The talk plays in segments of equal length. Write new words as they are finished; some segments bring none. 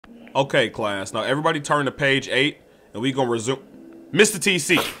Okay, class. Now everybody turn to page 8, and we gonna resume. Mr.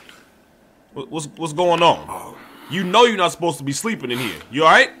 TC, what's going on? You know you're not supposed to be sleeping in here. You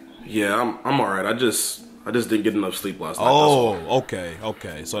all right? Yeah, I'm all right. I just didn't get enough sleep last night. Oh,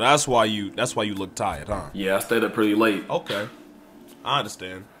 okay. So that's why you look tired, huh? Yeah, I stayed up pretty late. Okay, I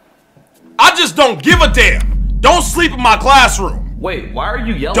understand. I just don't give a damn. Don't sleep in my classroom. Wait, why are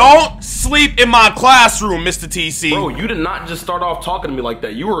you yelling? Don't sleep in my classroom, Mr. TC. Bro, you did not just start off talking to me like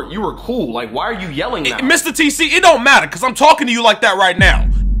that. You were cool. Like, why are you yelling now? Mr. TC, it don't matter, because I'm talking to you like that right now.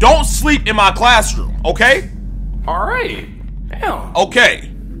 Don't sleep in my classroom, okay? All right. Damn. Okay.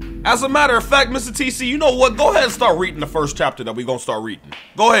 As a matter of fact, Mr. TC, you know what? Go ahead and start reading the first chapter that we gonna start reading.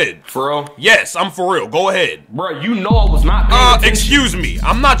 Go ahead. For real? Yes, I'm for real. Go ahead. Bro, you know I was not paying attention. Excuse me.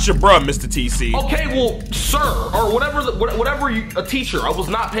 I'm not your bruh, Mr. TC. Okay, well, sir, or whatever a teacher, I was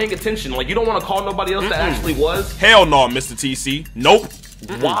not paying attention. Like, you don't want to call nobody else that actually was? Hell no, Mr. TC. Nope.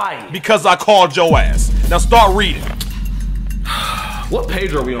 Why? Because I called your ass. Now start reading. What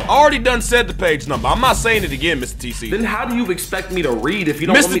page are we on? I already done said the page number. I'm not saying it again, Mr. TC. Then how do you expect me to read if you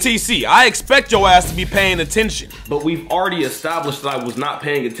don't Mr. want me TC, I expect your ass to be paying attention. But we've already established that I was not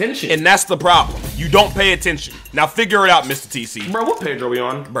paying attention. And that's the problem. You don't pay attention. Now figure it out, Mr. TC. Bro, what page are we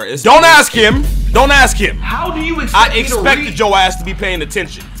on? Bro, don't ask him. Don't ask him. How do you expect me to read? I expected your ass to be paying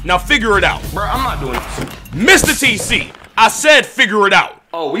attention. Now figure it out. Bro, I'm not doing Mr. this. TC, I said figure it out.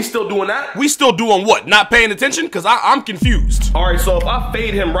 Oh, we still doing that? We still doing what? Not paying attention? Because I'm confused. All right, so if I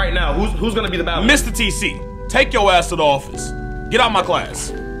fade him right now, who's going to be the bad one? Mr. TC, take your ass to the office. Get out my class.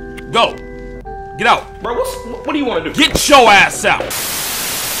 Go. Get out. Bro, what do you want to do? Get your ass out.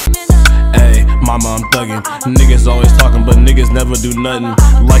 Hey, mama, I'm thuggin'. Niggas always talking, but niggas never do nothing.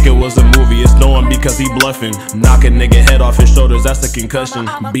 Like it was a movie, it's knowing because he bluffing. Knock a nigga head off his shoulders, that's a concussion.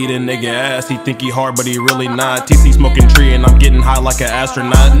 Beat a nigga ass, he think he hard, but he really not. TC smoking tree and I'm getting high like an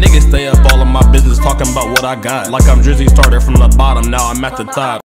astronaut. Niggas stay up all of my business talking about what I got. Like I'm Drizzy started from the bottom, now I'm at the top.